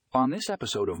On this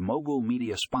episode of Mogul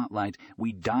Media Spotlight,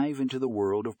 we dive into the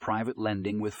world of private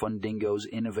lending with Fundingo's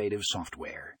innovative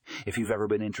software. If you've ever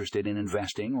been interested in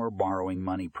investing or borrowing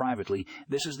money privately,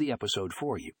 this is the episode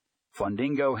for you.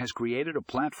 Fundingo has created a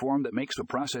platform that makes the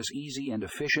process easy and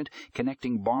efficient,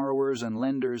 connecting borrowers and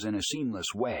lenders in a seamless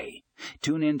way.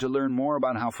 Tune in to learn more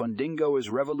about how Fundingo is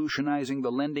revolutionizing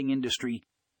the lending industry.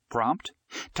 Prompt: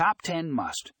 Top 10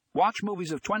 Must Watch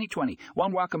Movies of 2020.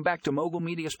 Welcome back to Mogul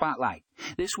Media Spotlight.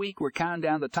 This week we're counting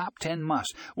down the top 10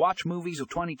 must-watch movies of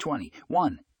 2020.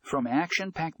 1. From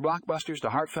action-packed blockbusters to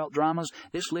heartfelt dramas,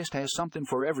 this list has something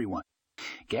for everyone.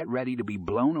 Get ready to be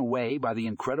blown away by the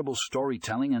incredible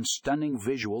storytelling and stunning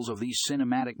visuals of these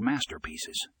cinematic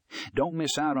masterpieces. Don't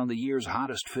miss out on the year's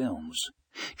hottest films.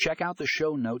 Check out the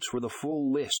show notes for the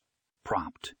full list.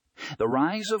 Prompt: The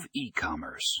rise of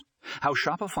e-commerce. How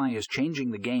Shopify is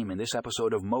changing the game. In this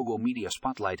episode of Mogul Media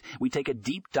Spotlight, we take a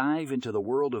deep dive into the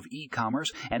world of e-commerce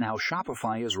and how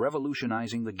Shopify is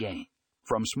revolutionizing the game.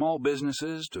 From small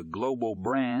businesses to global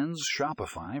brands,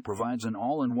 Shopify provides an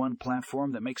all-in-one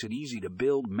platform that makes it easy to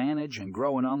build, manage, and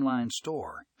grow an online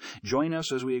store. Join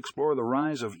us as we explore the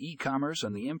rise of e-commerce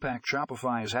and the impact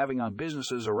Shopify is having on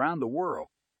businesses around the world.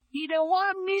 You don't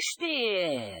want to miss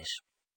this.